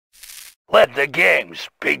Let the games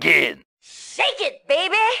begin. Shake it,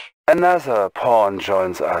 baby! Another pawn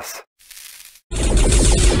joins us.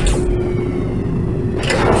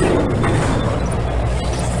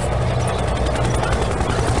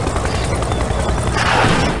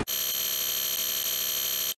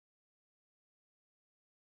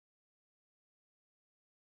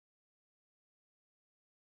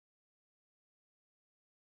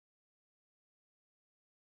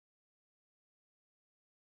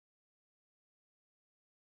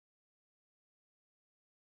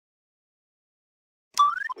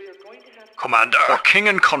 Commander, for king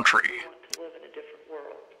and country.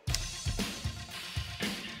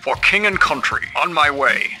 For king and country, on my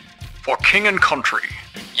way. For king and country.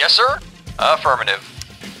 Yes, sir? Affirmative.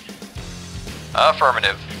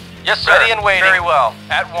 Affirmative. Yes, sir. Ready and waiting. Very well.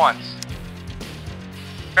 At once.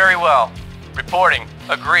 Very well. Reporting.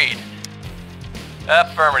 Agreed.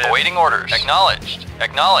 Affirmative. Awaiting orders. Acknowledged.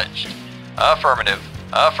 Acknowledged. Affirmative.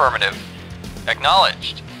 Affirmative.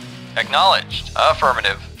 Acknowledged. Acknowledged.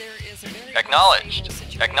 Affirmative. Acknowledged.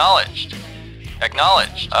 Acknowledged.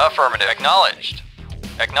 Acknowledged. Affirmative. Acknowledged.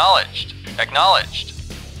 Acknowledged. Acknowledged.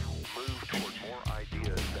 Move toward more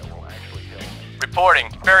ideas that will actually help. Reporting.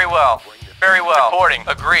 Very well. Very well. Reporting.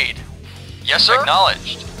 Agreed. Yes, sir.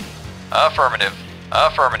 Acknowledged. Affirmative.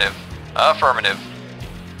 Affirmative. Affirmative.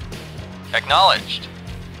 Acknowledged.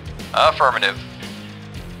 Affirmative.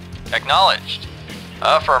 Acknowledged.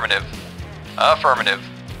 Affirmative. Affirmative.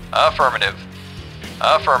 Affirmative.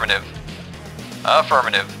 Affirmative.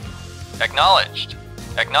 Affirmative. Acknowledged.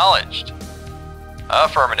 Acknowledged.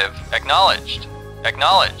 Affirmative. Acknowledged.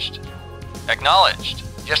 Acknowledged. Acknowledged.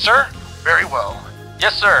 Yes, sir? Very well.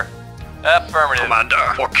 Yes, sir. Affirmative.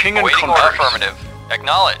 Commander, for king and Awaiting country. order. Affirmative.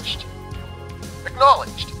 Acknowledged.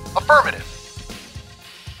 Acknowledged. Affirmative.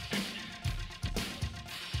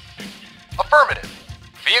 Affirmative.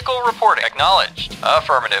 Vehicle reporting. Acknowledged.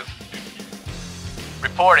 Affirmative.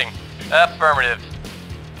 Reporting. Affirmative.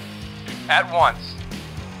 At once.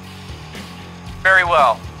 Very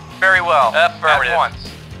well. Very well. Affirmative. At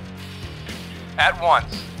once. At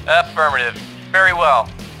once. Affirmative. Very well.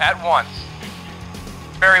 At once.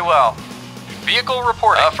 Very well. Vehicle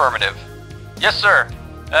reporting. Affirmative. Yes, sir.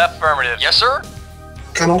 Affirmative. Yes, sir.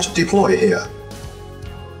 Cannot deploy here.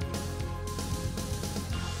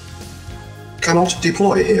 Cannot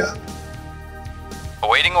deploy here.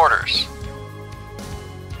 Awaiting orders.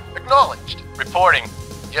 Acknowledged. Reporting.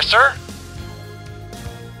 Yes, sir.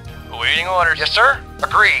 Awaiting orders. Yes, sir.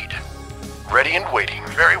 Agreed. Ready and waiting.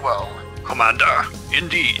 Very well. Commander,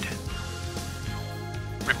 indeed.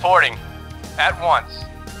 Reporting. At once.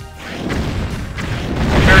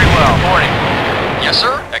 Very well. Reporting. Yes,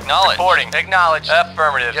 sir. Acknowledged. Reporting. Acknowledged.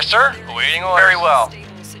 Affirmative. Yes, sir. Awaiting orders. Very well.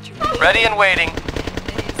 Ready and waiting.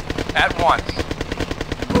 At once.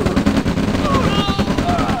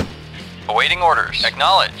 Awaiting orders.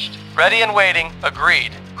 Acknowledged. Ready and waiting.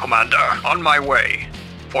 Agreed. Commander, on my way.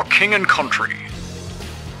 For king and country.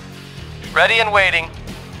 Ready and waiting.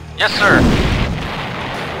 Yes, sir.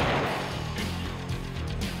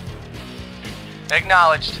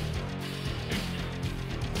 Acknowledged.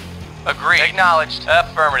 Agreed. Acknowledged.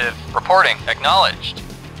 Affirmative. Reporting. Acknowledged.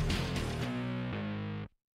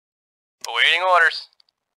 Awaiting orders.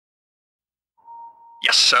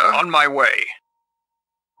 Yes, sir. On my way.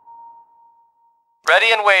 Ready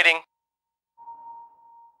and waiting.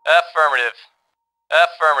 Affirmative.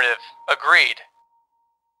 Affirmative. Agreed.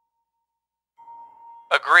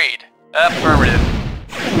 Agreed. Affirmative.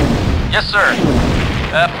 Yes, sir.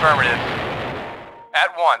 Affirmative. At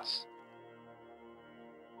once.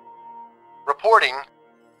 Reporting.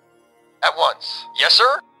 At once. Yes,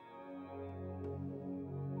 sir.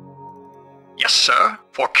 Yes, sir.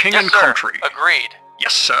 For king Yes, and sir. country. Agreed.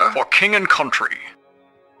 Yes, sir. For king and country.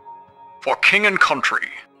 For king and country.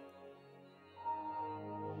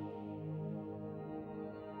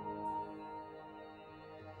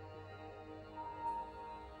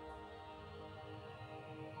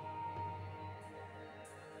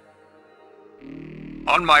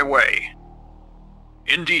 On my way.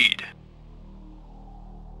 Indeed.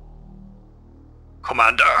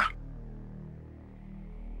 Commander.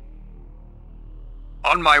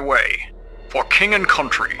 On my way. For king and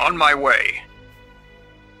country. On my way.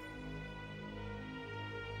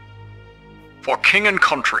 For king and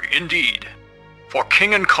country. Indeed. For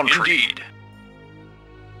king and country. Indeed.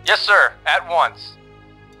 Yes, sir. At once.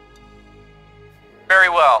 Very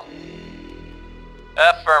well.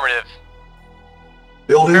 Affirmative.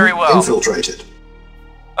 Building Very well. infiltrated.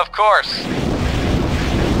 Of course.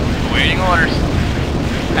 Awaiting orders.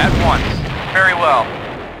 At once. Very well.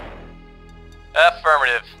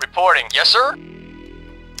 Affirmative. Reporting. Yes, sir.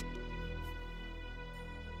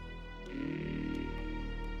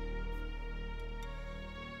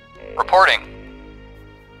 Reporting.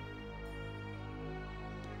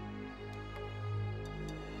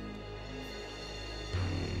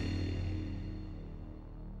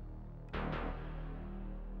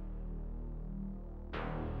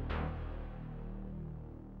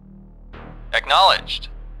 Acknowledged.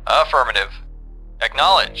 Affirmative.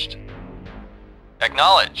 Acknowledged.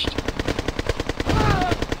 Acknowledged.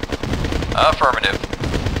 Affirmative.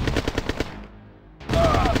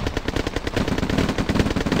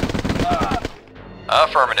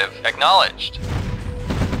 Affirmative. Acknowledged.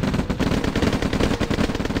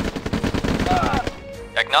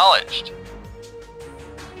 Acknowledged.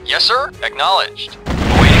 Yes, sir. Acknowledged.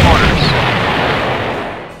 Awaiting orders.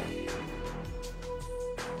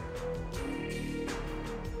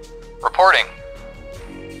 Reporting.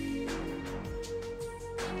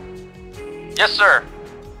 Yes, sir.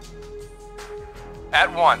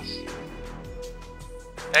 At once.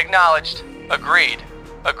 Acknowledged. Agreed.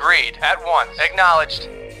 Agreed. At once. Acknowledged.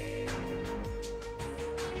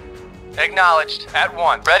 Acknowledged. At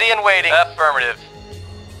once. Ready and waiting. Affirmative.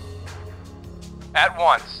 At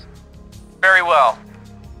once. Very well.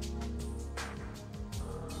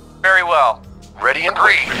 Very well. Ready and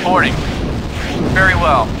agreed. Reporting. Very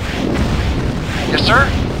well. Yes, sir.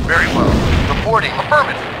 Very well. Reporting.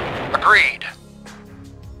 Affirmative. Agreed.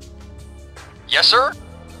 Yes, sir.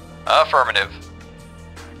 Affirmative.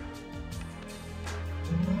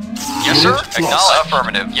 Yes, sir. Unit Acknowledged. lost.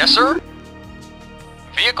 Affirmative. Yes, sir.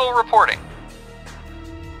 Vehicle reporting.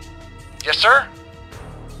 Yes, sir.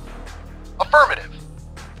 Affirmative.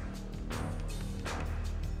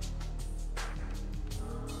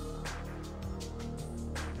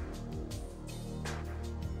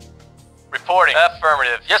 Reporting.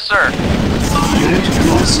 Affirmative. Yes, sir. Unit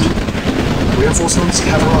lost. Reinforcements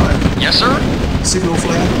have arrived. Yes, sir. Signal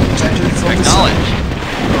flare detected from the Acknowledged. south.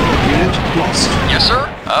 Unit lost. Yes, sir.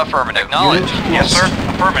 Affirmative. Acknowledged. Unit Yes, sir.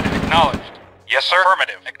 lost. Affirmative. Acknowledged. Yes, sir.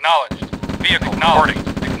 Affirmative. Acknowledged. Vehicle reporting.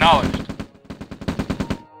 Acknowledged.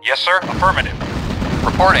 Yes, sir. Affirmative.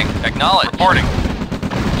 Reporting. Acknowledged. Reporting.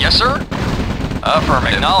 Yes, sir.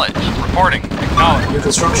 Affirmative. Acknowledged. Reporting. Acknowledged. New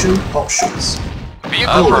construction options.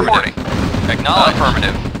 Vehicle Building. reporting. Acknowledged.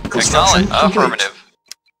 Affirmative. Construction Acknowledged. complete.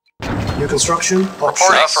 Affirmative. New construction Reporting.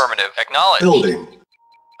 options. Affirmative. Acknowledged. Building.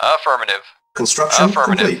 Affirmative. Construction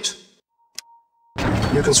Affirmative. complete.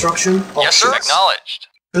 New construction options. Yes, sir. Acknowledged.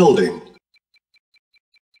 Building.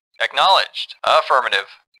 Acknowledged. Affirmative.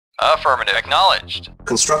 Affirmative. Acknowledged.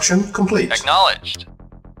 Construction complete. Acknowledged.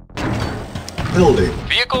 Building.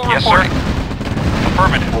 Vehicle Yes, reporting.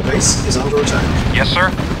 Affirmative. Our base is under attack. Yes, sir.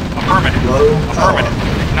 Affirmative. Low power.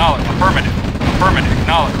 Affirmative. Acknowledge. Affirmative. Affirmative.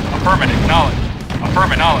 Acknowledge. Affirmative. Acknowledge.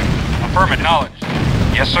 Affirmative. Knowledge. Affirmative. Knowledge.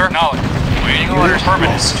 Yes, sir. Knowledge. Waiting Unit orders.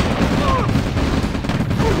 Affirmative. lost.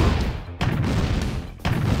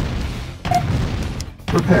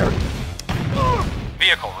 Repairing.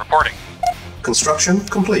 Vehicle reporting. Construction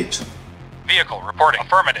complete. Vehicle reporting.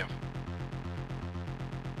 Affirmative.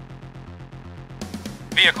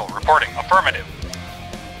 Vehicle reporting. Affirmative.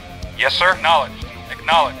 Yes, sir. Acknowledged.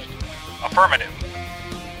 Acknowledged. Affirmative.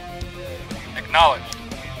 Acknowledged.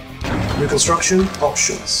 New construction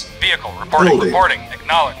options. Vehicle reporting. Building. Reporting.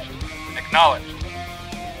 Acknowledged. Acknowledged.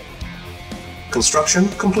 Construction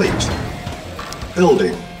complete.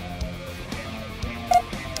 Building.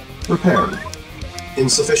 Repairing.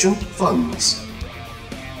 Insufficient funds.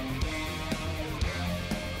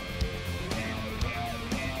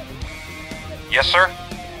 Yes, sir.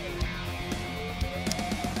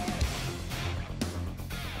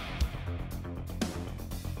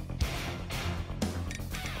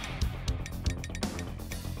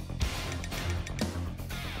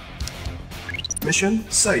 Mission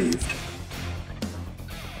saved.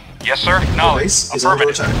 Yes, sir. Our Acknowledged. base is under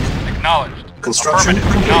Affirmative. attack. Acknowledged. Construction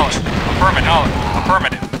Affirmative. complete. Acknowledged. Affirmative. Knowledge.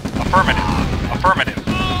 Affirmative. Affirmative. Affirmative.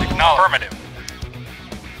 Acknowledge. Affirmative.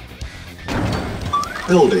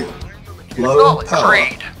 Building. Low power.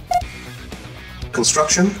 Agreed.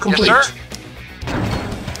 Construction complete. Yes, sir.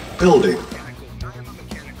 Building.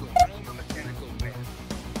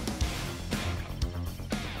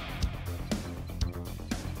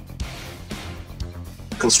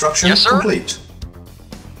 Construction Yes, sir. complete.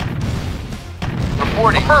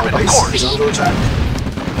 Reporting. Our Of base course. is under attack.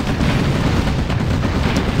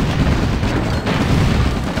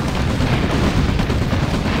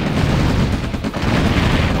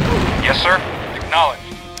 Yes, sir. Acknowledged.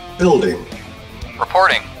 Building.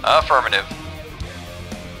 Reporting. Affirmative.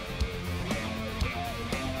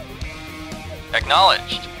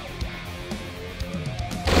 Acknowledged.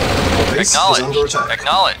 Our base is under Acknowledged. attack.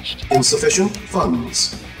 Acknowledged. Insufficient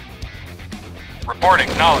funds. Reporting.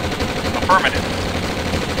 Acknowledged. Affirmative.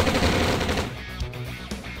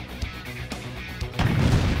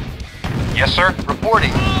 Yes, sir. Reporting.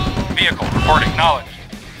 Vehicle report acknowledged.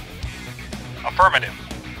 Affirmative.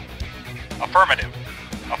 Affirmative.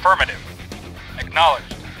 Affirmative.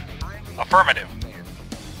 Acknowledged. Affirmative.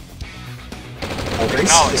 Our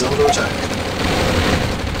base is under attack.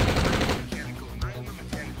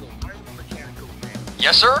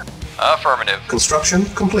 Yes, sir. Affirmative. Construction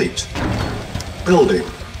complete. Building.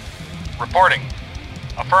 Reporting.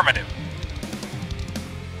 Affirmative.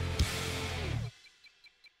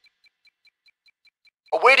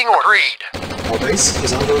 Awaiting order. Agreed. Our base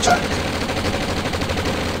is under attack.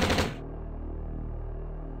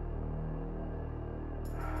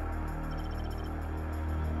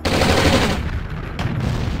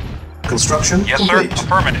 Construction Yes, complete. sir.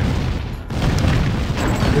 Affirmative.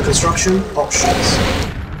 New construction options.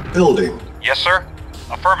 Building. Yes, sir.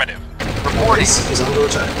 Affirmative. Reporting. Base is under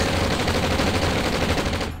attack.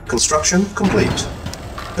 Construction complete.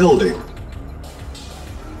 Building.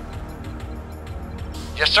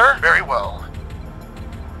 Yes, sir. Very well.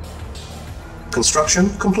 Construction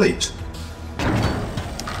complete.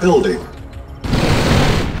 Building.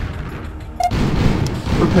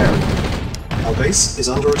 Preparing. Our base is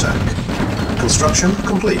under attack. Construction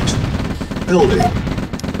complete. Building.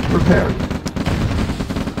 Preparing.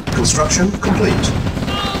 Construction complete.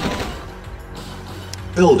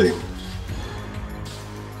 Building.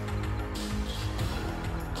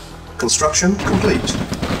 Construction complete.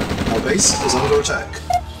 Our base is under attack.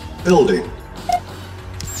 Building.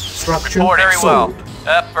 Structure Reporting. Very well. sold.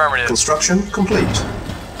 Affirmative. Construction complete.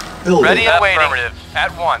 Building. Ready and waiting. Affirmative.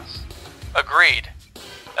 At once. Agreed.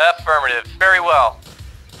 Affirmative. Very well.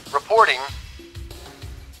 Reporting.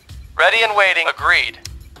 Ready and waiting. Agreed.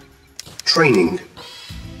 Training.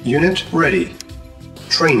 Unit ready.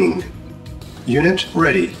 Training. Unit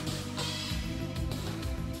ready.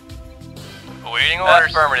 Awaiting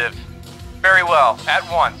orders. Affirmative. Very well. At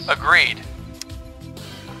once. Agreed.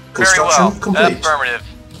 Construction Very well. complete. Affirmative.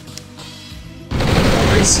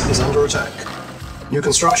 Our base is under attack. New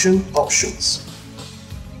construction options.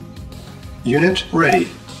 Unit ready.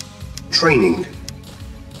 Training.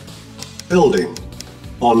 Building.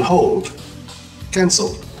 On hold.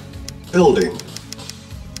 Cancel. Building.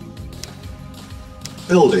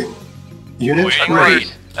 Building. Unit Awaiting ready.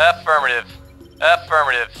 orders. Affirmative.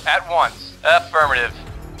 Affirmative. At once. Affirmative.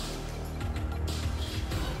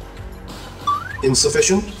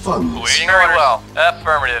 Insufficient funds. Awaiting very orders. Well.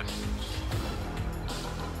 Affirmative.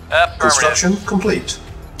 Affirmative. Construction complete.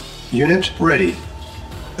 Unit ready.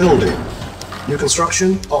 Building. New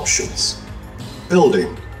construction options.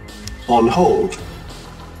 Building. On hold.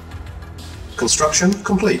 Construction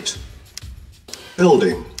complete.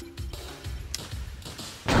 Building.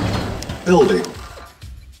 Building.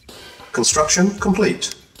 Construction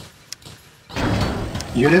complete.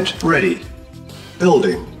 Unit ready.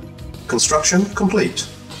 Building. Construction complete.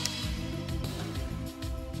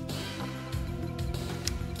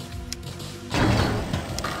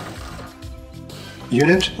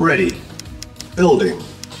 Unit ready. Building.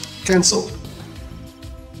 Cancel.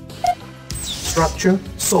 Structure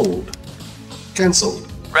sold. Cancel.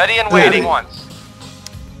 Ready and Building. waiting once.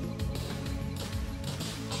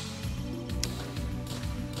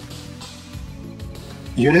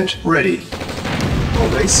 Unit ready. Our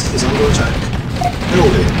base is under attack.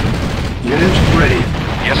 Building. Unit ready.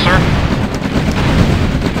 Yes, sir.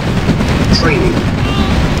 Training.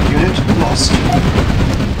 Unit lost.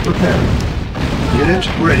 Preparing. Unit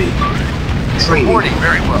ready. Training. Reporting.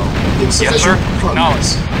 Very well. Insufficient Yes, sir. funds.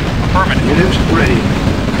 Acknowledged. Affirmative. Unit ready.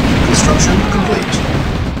 Construction complete.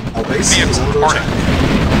 Our base Vehicle is under reporting.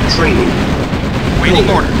 attack. Training. Waiting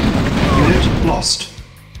Building. orders. Unit lost.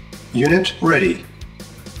 Unit ready.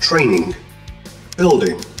 Training.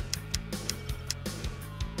 Building.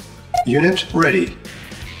 Unit ready.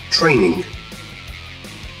 Training.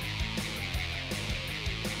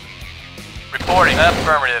 Reporting.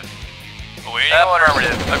 Affirmative. Awaiting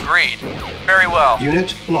affirmative. Agreed. Very well.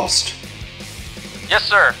 Unit lost. Yes,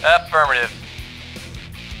 sir. Affirmative.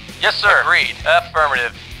 Yes, sir. Agreed.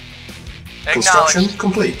 Affirmative. Construction Acknowledged.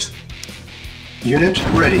 complete. Unit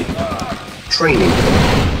ready. Training.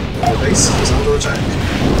 Our base is under attack.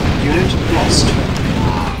 Unit lost.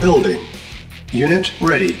 Building. Unit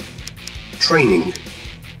ready. Training.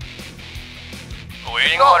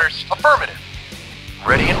 Awaiting Go. orders. Affirmative.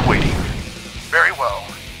 Ready and waiting. Very well.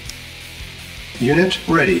 Unit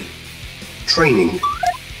ready. Training.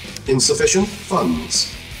 Insufficient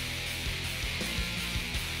funds.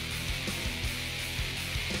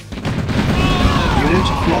 Unit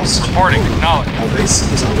Unit lost. Reporting. Acknowledged. Our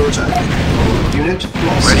base is under attack. Unit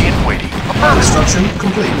lost. Ready and waiting. Construction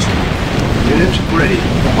complete. Unit ready.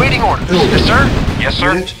 Waiting orders. Building. Yes, sir. Yes,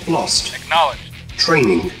 sir. Unit lost. Acknowledged.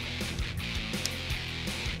 Training.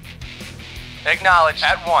 Acknowledged.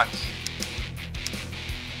 At once.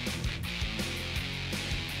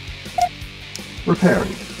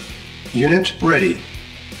 Repairing. Unit ready.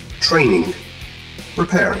 Training.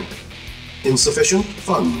 Repairing. Insufficient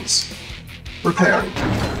funds. Repairing.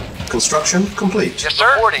 Construction complete. Yes,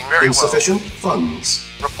 sir. Reporting. Very Insufficient funds.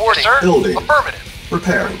 well. Reporting. Yes, sir. Building. Affirmative.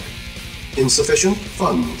 Repairing. Insufficient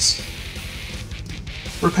funds.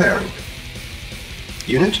 Repairing.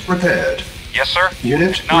 Unit repaired. Yes, sir.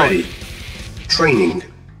 Unit Acknowledged. ready. Training.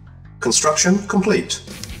 Construction complete.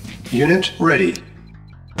 Unit ready.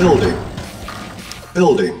 Building.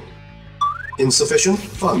 Building. Insufficient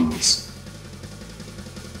funds.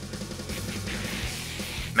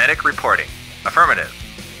 Medic reporting. Affirmative.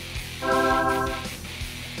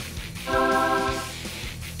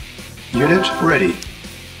 Unit ready.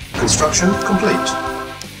 Construction complete.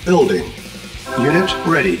 Building. Unit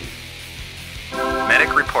ready.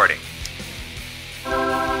 Medic reporting.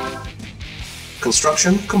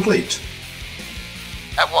 Construction complete.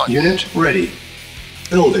 At once. Unit ready.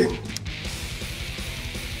 Building.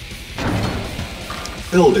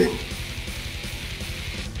 Building.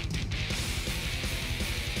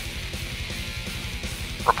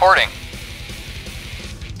 Reporting.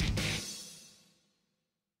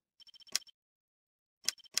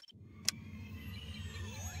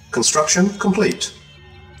 Construction complete.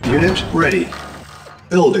 Unit ready.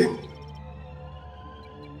 Building.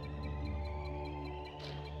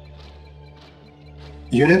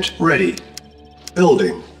 Unit ready.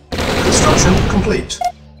 Building. Construction complete.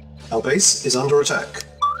 Our base is under attack.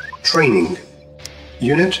 Training.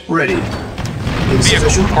 Unit ready. Vehicle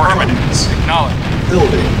Insufficient affirmative. funds. Acknowledged.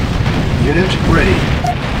 Building. Unit ready.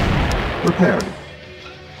 Repairing.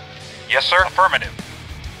 Yes, sir. Affirmative.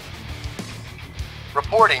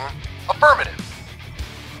 Reporting. Affirmative.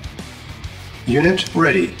 Unit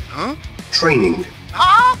ready. Training.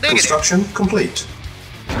 Construction complete.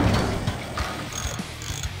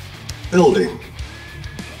 Building.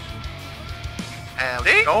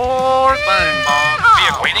 Vehicle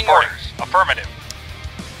waiting orders. Affirmative.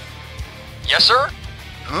 Yes, sir.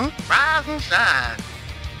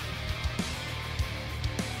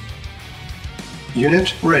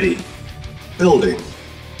 Unit ready. Building.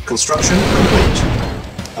 Construction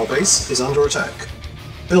complete. Our base is under attack.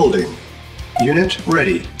 Building. Unit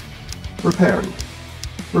ready. Repairing.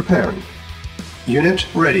 Repairing. Unit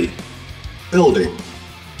ready. Building.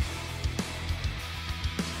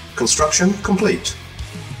 Construction complete.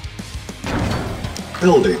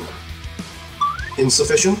 Building.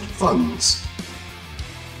 Insufficient funds.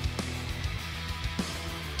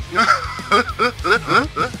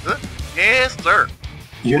 Yes, sir.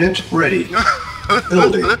 Unit ready.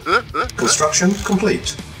 Building. Construction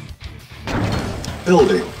complete.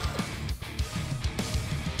 Building.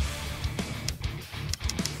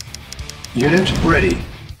 Unit ready.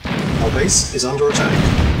 Our base is under attack.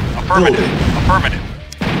 Affirmative. Building. Affirmative.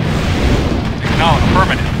 Acknowledged.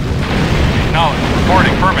 Affirmative. Acknowledged.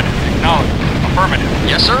 Reporting. Affirmative. Acknowledged. Affirmative.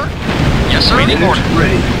 Yes, sir. Yes, sir. Unit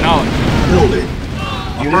ready. Acknowledged. Building.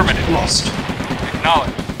 Unit Affirmative. lost.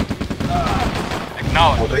 Acknowledged. Our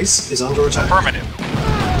Acknowledged. base is under attack. Affirmative.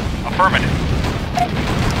 Affirmative.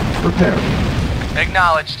 Repairing.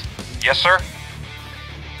 Acknowledged. Yes, sir.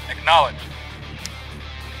 Acknowledged.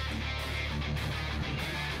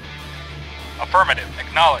 Affirmative.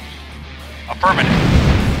 Acknowledged. Affirmative.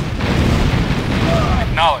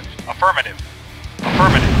 Acknowledged. Affirmative.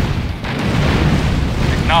 Affirmative.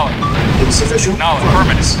 Acknowledged. Insufficient Acknowledged.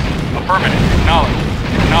 funds. Affirmative. Affirmative. Acknowledged.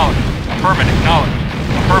 Acknowledged. Affirmative. Acknowledged.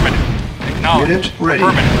 Affirmative. Acknowledged. Unit ready.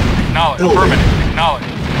 Affirmative. Acknowledged. Building. Affirmative.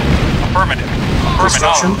 Acknowledged. Affirmative.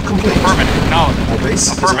 Construction Affirmative. complete. Affirmative. Acknowledged. Our base is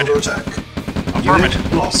under Affirmative. attack. Affirmative.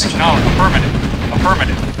 Unit lost. Acknowledged. Affirmative.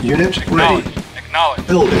 Affirmative. Unit ready. Acknowledged. Acknowledged.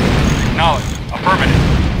 Building. Acknowledged. Affirmative.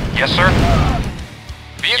 Yes, sir.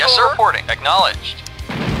 Vehicle yes, sir. Reporting. Acknowledged.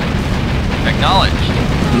 Acknowledged.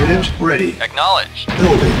 Unit ready. Acknowledged.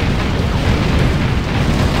 Building.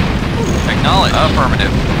 Acknowledged.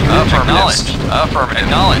 Affirmative. Acknowledged. Affirmative.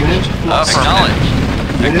 Acknowledged. Unit lost. Acknowledged.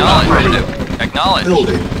 Unit Acknowledged. ready. Acknowledged.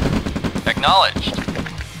 Building. Acknowledged.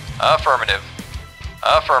 Affirmative.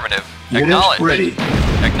 Affirmative. Unit Acknowledged. ready.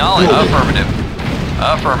 Acknowledged. Building. Affirmative.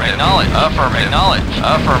 Affirmative. Acknowledged. Affirmative. Acknowledged.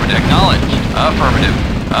 Affirmative. Acknowledged. Affirmative.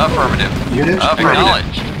 Affirmative. Unit ready.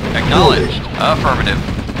 Acknowledged. Acknowledged. Affirmative.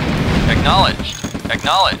 Acknowledged.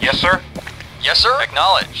 Acknowledged. Yes, sir. Yes, sir.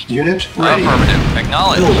 Acknowledged. Unit ready. Affirmative.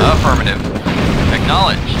 Acknowledged. Building. Affirmative. Acknowledged.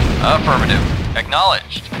 Acknowledged. Affirmative.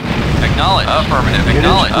 Acknowledged. Acknowledged. Affirmative.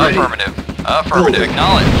 Acknowledged. Affirmative. Affirmative.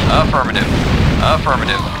 Acknowledged. Affirmative.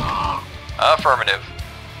 Affirmative. Affirmative.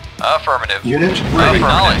 Affirmative. Unit ready.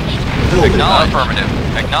 Acknowledged. Building. Affirmative.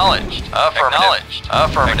 Acknowledged. Acknowledged.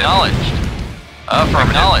 Affirmative. Acknowledged.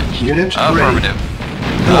 Affirmative. Unit Affirmative.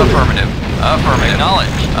 Affirmative. Affirmative.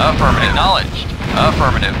 Acknowledged. Affirmative. Acknowledged.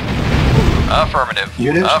 Affirmative. Affirmative.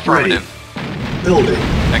 Unit Affirmative. ready. Building.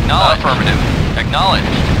 Acknowledged. Affirmative. Acknowledged.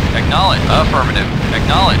 Acknowledged. Affirmative.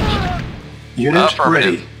 Acknowledged. Unit Affirmative.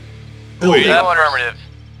 ready. Building. Affirmative.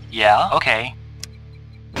 Yeah, okay.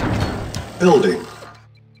 Building.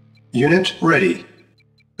 Unit ready.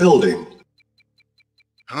 Building.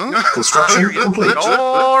 Construction complete.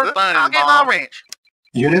 I'll get my wrench.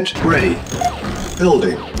 Unit ready.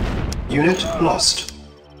 Building. Unit lost.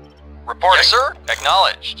 Reporting. Yes, sir.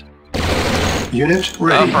 Acknowledged. Unit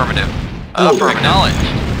ready. Affirmative. Building. Acknowledged.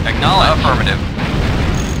 Acknowledged. Affirmative.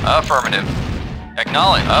 Affirmative.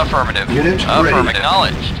 Acknowledged. Affirmative. Unit Affirmative. ready.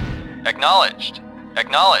 Acknowledged. Acknowledged.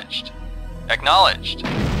 Acknowledged. Acknowledged.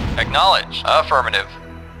 Acknowledged. Affirmative.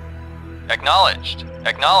 Acknowledged.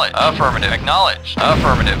 Acknowledged. Affirmative. Acknowledged.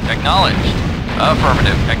 Affirmative. Acknowledged.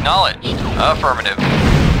 Affirmative. Acknowledged. Affirmative.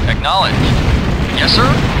 Acknowledged. Yes, sir.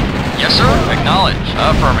 Yes, sir. Acknowledged.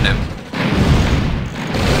 Affirmative.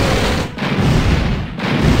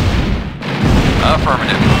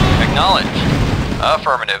 Affirmative. Acknowledged.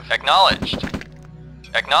 Affirmative. Acknowledged.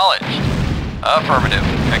 Acknowledged. Affirmative.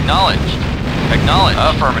 Acknowledged. Acknowledged.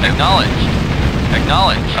 Affirmative. Acknowledged.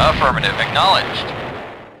 Acknowledged. Affirmative. Acknowledged.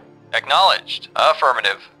 Acknowledged.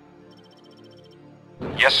 Affirmative.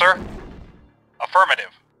 Yes, sir.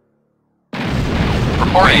 Affirmative.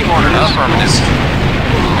 Reporting order. Affirmative.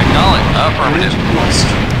 Acknowledged. Affirmative. Unit lost.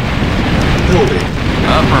 Building.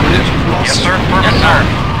 Affirmative. Lost. Yes, sir. Yes, sir.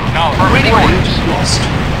 Acknowledged. Awaiting orders. Unit lost.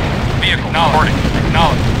 Vehicle. Acknowledged.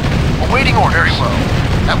 Acknowledged. Awaiting orders. Very well.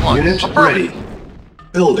 At once. Unit ready.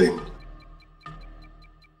 Building.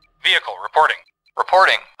 Vehicle reporting.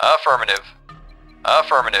 Reporting. Affirmative.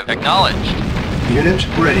 Affirmative. Acknowledged. Unit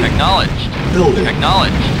ready. Acknowledged. Building.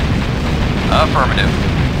 Acknowledged. Affirmative.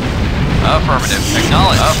 Affirmative.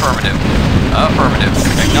 Acknowledged. Affirmative. Affirmative.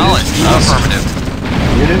 Acknowledged. Affirmative.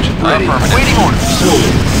 Unit ready. Affirmative. Waiting orders.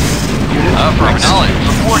 Building. Unit Affirmative. lost. Acknowledged.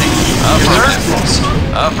 Reporting. Affirmative. Lost.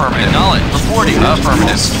 Affirmative. Acknowledged. Reporting. Unit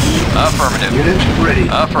Affirmative. lost. Affirmative. Unit ready.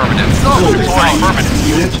 Affirmative. Building. Affirmative.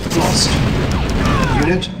 Unit lost.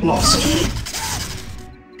 Unit lost.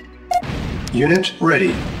 Unit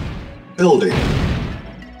ready. Building.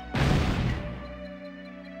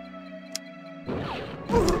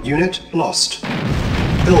 Unit lost.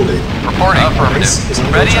 Building. Reporting. Affirmative. Base is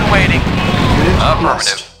under Ready and attack. waiting. Unit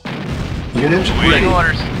Affirmative. lost. Unit Waiting ready.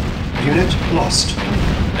 orders. Unit lost.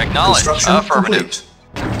 Acknowledged. Construction Affirmative.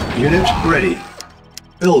 complete. Unit ready.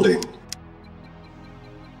 Building.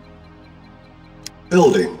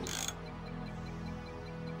 Building.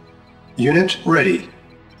 Unit ready.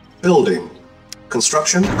 Building.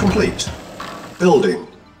 Construction complete. Building.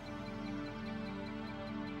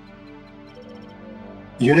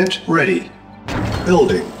 Unit ready.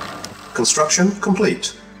 Building. Construction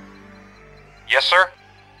complete. Yes, sir.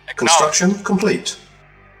 Construction complete.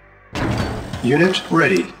 Unit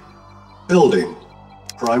ready. Building.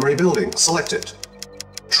 Primary building selected.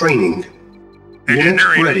 Training. Unit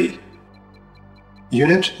Engineering. ready.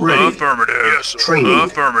 Unit ready. Affirmative. Yes, sir. Training.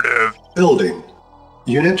 Affirmative. Building.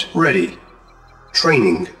 Unit ready.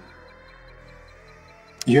 Training.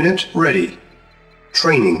 Unit ready.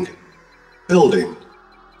 Training. Building.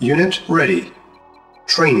 Unit ready.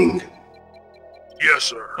 Training. Yes,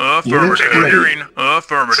 sir. Unit Affirmative. ready. Engineering.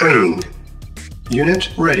 Affirmative. Training. Unit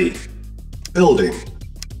ready. Building.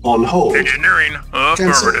 On hold. Engineering.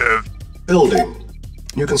 Affirmative. Building.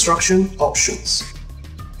 New construction options.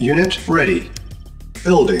 Unit ready.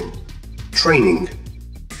 Building. Training.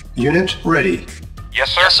 Unit ready.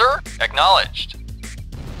 Yes, sir. Yes, sir. Acknowledged.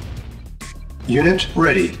 Unit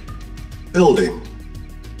ready. Building.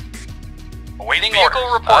 Awaiting vehicle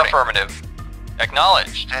reporting. Affirmative.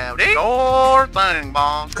 Acknowledged. Howdy. Door bang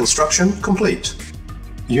bong. Construction complete.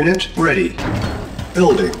 Unit ready.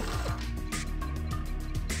 Building.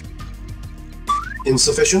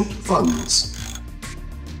 Insufficient funds.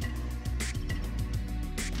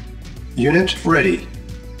 Unit ready.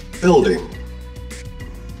 Building.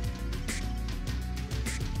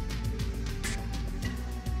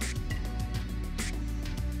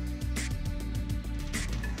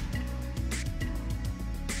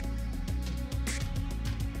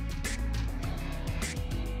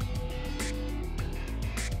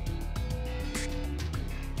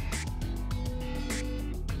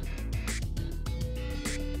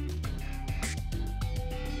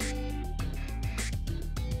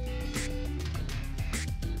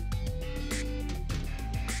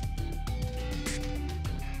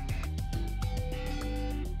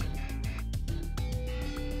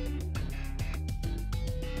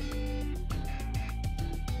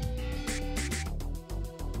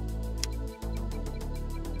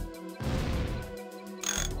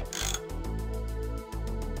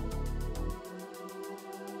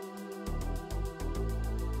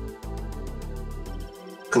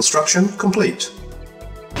 Construction complete.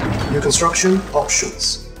 New construction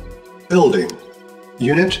options. Building.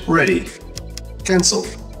 Unit ready. Cancel.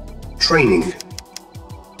 Training.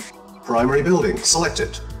 Primary building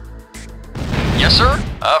selected. Yes, sir.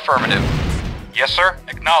 Affirmative. Yes, sir.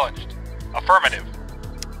 Acknowledged. Affirmative.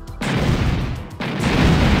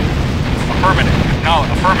 Affirmative.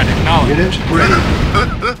 Affirmative. Acknowledged. Unit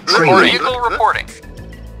ready. Training. Vehicle reporting.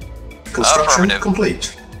 Construction Affirmative.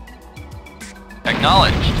 complete.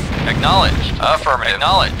 Acknowledged. Acknowledged. Affirmative.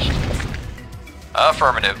 Acknowledged.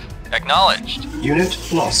 Affirmative. Acknowledged. Unit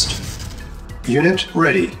lost. Unit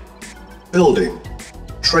ready. Building.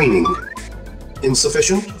 Training.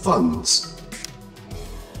 Insufficient funds.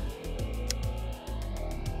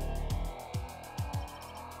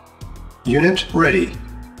 Unit ready.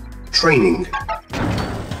 Training.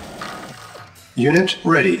 Unit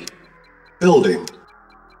ready. Building.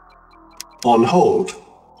 On hold.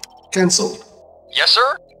 Cancel. Yes,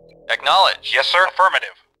 sir. Acknowledged. Yes, sir.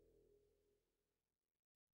 Affirmative.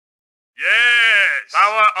 Yes!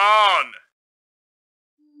 Power on!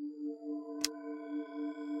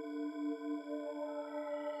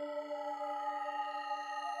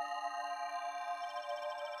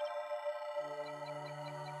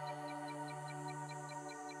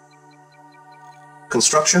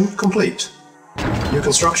 Construction complete. New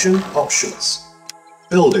construction options.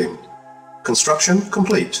 Building. Construction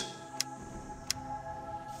complete.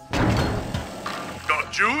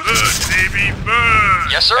 Got you? The Navy burn!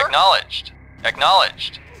 Yes, sir. Acknowledged.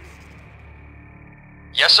 Acknowledged.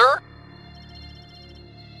 Yes, sir.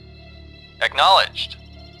 Acknowledged.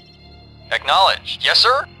 Acknowledged. Yes,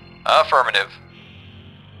 sir. Affirmative.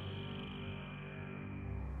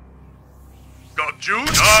 Got you?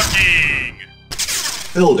 Docking!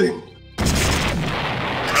 Building.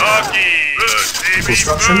 Docking! The Navy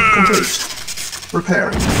Construction burn! complete.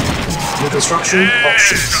 Repairing. New construction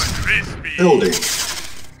options. Crispy! Building.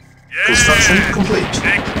 Yes! Construction complete.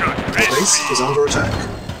 Extra crispy! Base is under attack.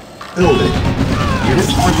 Building. Unit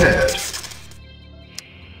repaired.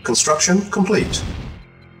 Construction complete.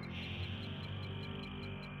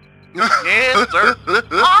 Yes, sir.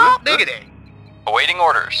 Oh, diggity! Awaiting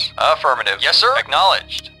orders. Affirmative. Yes, sir.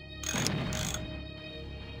 Acknowledged.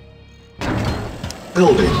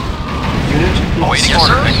 Building. Unit lost. Awaiting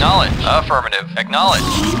orders. Acknowledged. Affirmative. Acknowledged.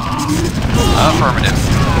 Affirmative.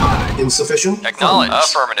 Insufficient Acknowledged. funds.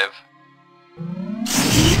 Affirmative.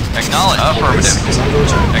 Acknowledged. Base Affirmative. is under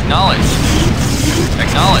attack. Acknowledged.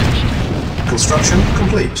 Acknowledged. Construction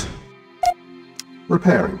complete.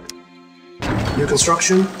 Repairing. New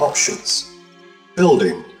construction options.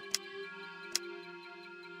 Building.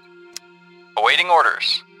 Awaiting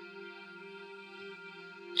orders.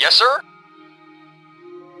 Yes, sir.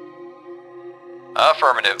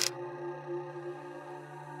 Affirmative.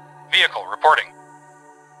 Vehicle reporting.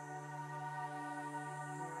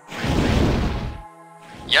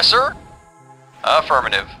 Yes, sir.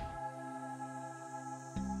 Affirmative.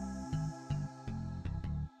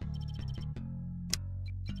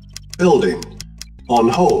 Building. On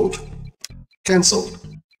hold. Cancel.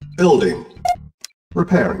 Building.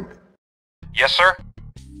 Repairing. Yes, sir.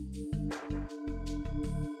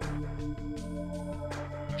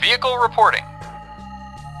 Vehicle reporting.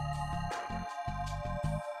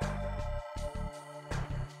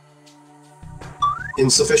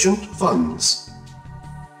 Insufficient funds.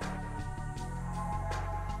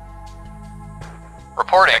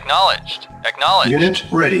 Reporting. Acknowledged. Acknowledged. Unit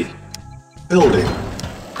ready. Building.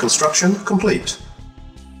 Construction complete.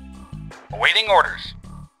 Awaiting orders.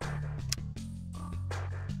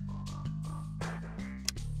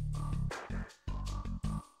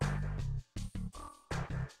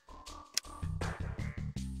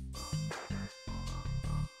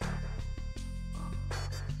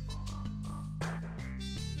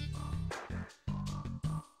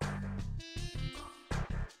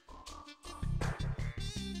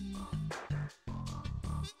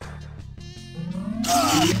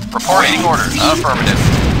 Reporting orders. Affirmative.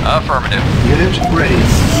 Affirmative. Unit ready.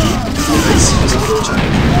 Base is under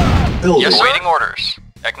attack. Building. Yes, waiting orders.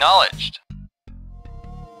 Acknowledged.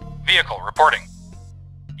 Vehicle reporting.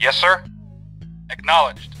 Yes, sir.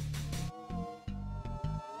 Acknowledged.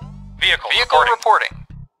 Vehicle reporting.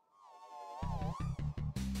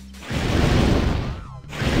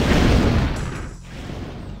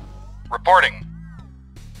 Reporting.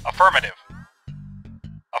 Affirmative.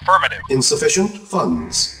 Affirmative. Insufficient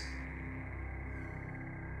funds.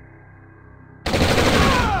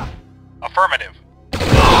 Affirmative.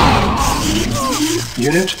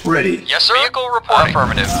 Unit ready. Yes, sir. Vehicle reporting.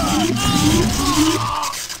 Affirmative.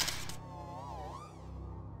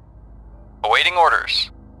 Awaiting orders.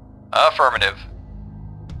 Affirmative.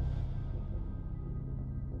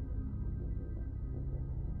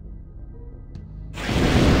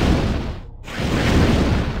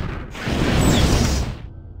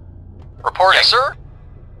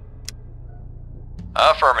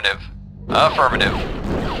 Affirmative. Affirmative.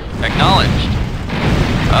 Acknowledged.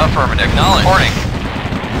 Affirmative. Acknowledged. Reporting.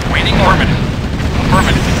 Waiting order.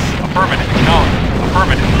 Affirmative. Affirmative. Acknowledged.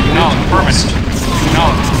 Affirmative. Acknowledged. Affirmative.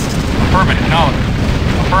 Acknowledged. Affirmative. Acknowledged.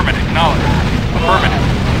 Affirmative. Acknowledged. Affirmative.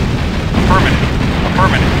 Affirmative.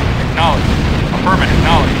 Affirmative. Acknowledged. Affirmative.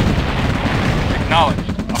 Acknowledged. Acknowledged.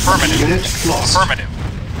 Affirmative. Unit lost. Affirmative.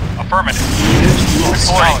 Affirmative. Unit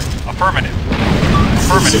lost. Acknowledged. Affirmative.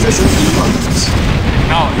 Affirmative. Insufficient funds.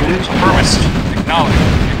 Acknowledged. Unit Affirmative. lost. Acknowledged.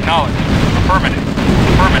 Acknowledged. Affirmative.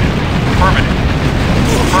 Affirmative. Affirmative.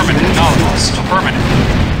 Affirmative. Unit Acknowledged. lost. Affirmative.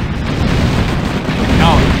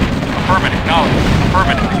 Acknowledged. Affirmative. Acknowledged.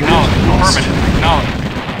 Affirmative. Unit Acknowledged. lost. Affirmative. Acknowledged.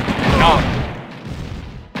 Acknowledged.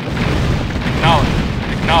 Acknowledged.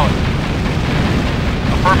 Acknowledged.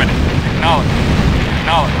 Affirmative. Acknowledged.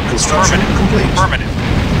 Acknowledged. Construction complete. Affirmative.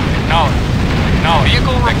 Acknowledged. Acknowledged.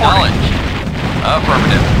 Vehicle acknowledged.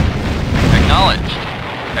 Affirmative. Acknowledged.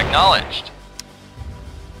 Acknowledged.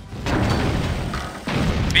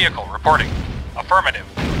 Vehicle reporting. Affirmative.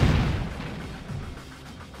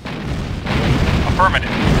 Affirmative.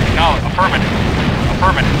 Acknowledged. Affirmative.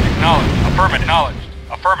 Affirmative. Acknowledged. Affirmative. Acknowledged.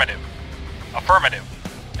 Affirmative. Affirmative.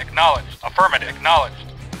 Acknowledged. Affirmative. Acknowledged.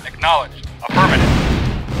 Acknowledged. Affirmative.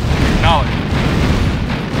 Acknowledged.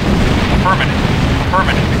 Affirmative.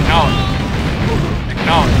 Affirmative. Acknowledged.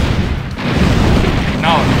 Acknowledged.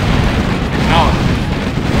 Acknowledged. Acknowledged.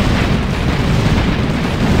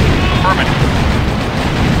 Affirmative.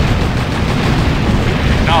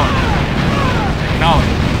 Acknowledged.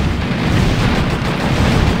 Acknowledged.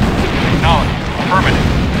 Acknowledged. Affirmative.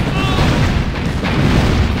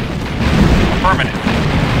 Affirmative.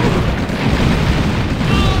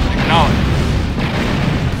 Acknowledged.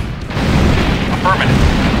 Affirmative.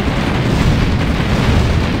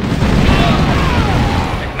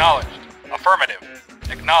 Acknowledged. Affirmative.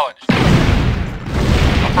 Acknowledged.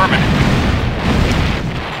 Affirmative.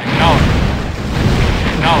 Acknowledged.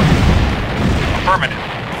 Acknowledged. Affirmative.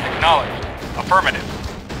 Acknowledged. Affirmative.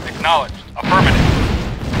 Acknowledged. Affirmative.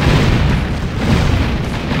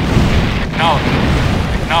 Acknowledged.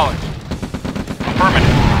 Acknowledged.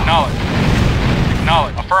 Affirmative. Acknowledged.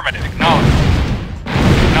 Acknowledged. Affirmative. Acknowledged.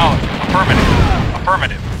 Acknowledged. Affirmative.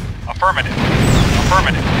 Affirmative. Affirmative.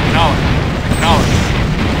 Affirmative. Acknowledged. Acknowledged.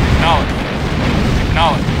 Acknowledged.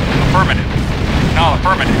 Acknowledged. Affirmative. Acknowledged.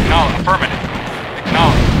 Affirmative. Acknowledged. Affirmative.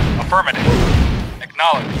 Acknowledged. Affirmative.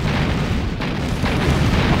 Acknowledged.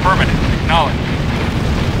 Affirmative. Acknowledged.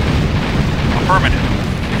 Affirmative.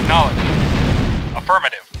 Acknowledged.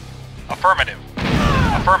 Affirmative. Affirmative.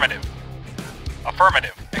 Affirmative.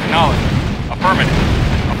 Affirmative. Acknowledged. Affirmative.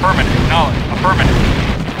 Affirmative. Acknowledged. Affirmative.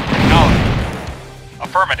 Acknowledged.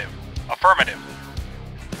 Affirmative. Affirmative.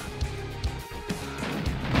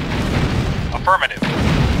 Affirmative.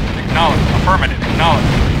 Acknowledged. Affirmative.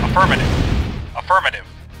 Acknowledged. Affirmative. Affirmative.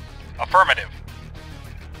 Affirmative.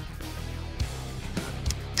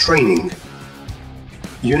 Training.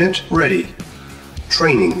 Unit ready.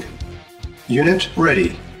 Training. Unit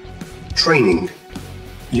ready. Training.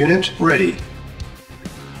 Unit ready.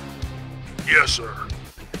 Yes, sir.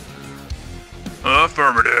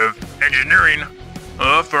 Affirmative. Engineering.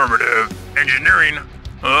 Affirmative. Engineering.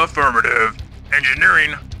 Affirmative.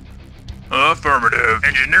 Engineering. Affirmative.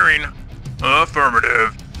 Engineering.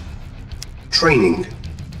 Affirmative. Training.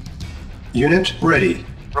 Unit ready.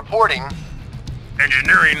 Reporting.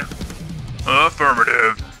 Engineering.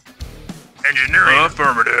 Affirmative. Engineering.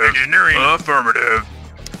 Affirmative. Engineering. Affirmative.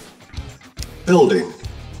 Building.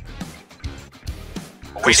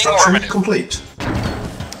 Awaiting Construction order. complete.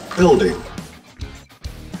 Building.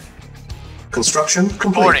 Construction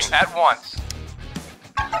Reporting complete. at once.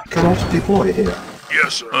 Cannot deploy here.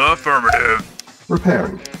 Yes, sir. Affirmative.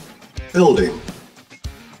 Repairing. Building.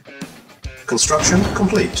 Construction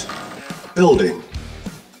complete. Building.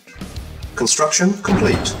 Construction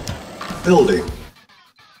complete. Building.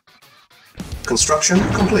 Construction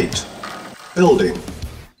complete. Building.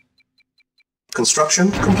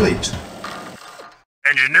 Construction complete.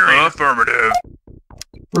 Engineering. Affirmative.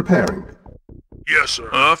 Repairing. Yes, sir.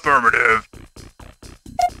 Affirmative.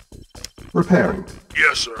 Repairing.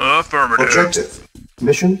 Yes, sir. Affirmative. Objective.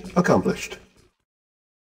 Mission accomplished.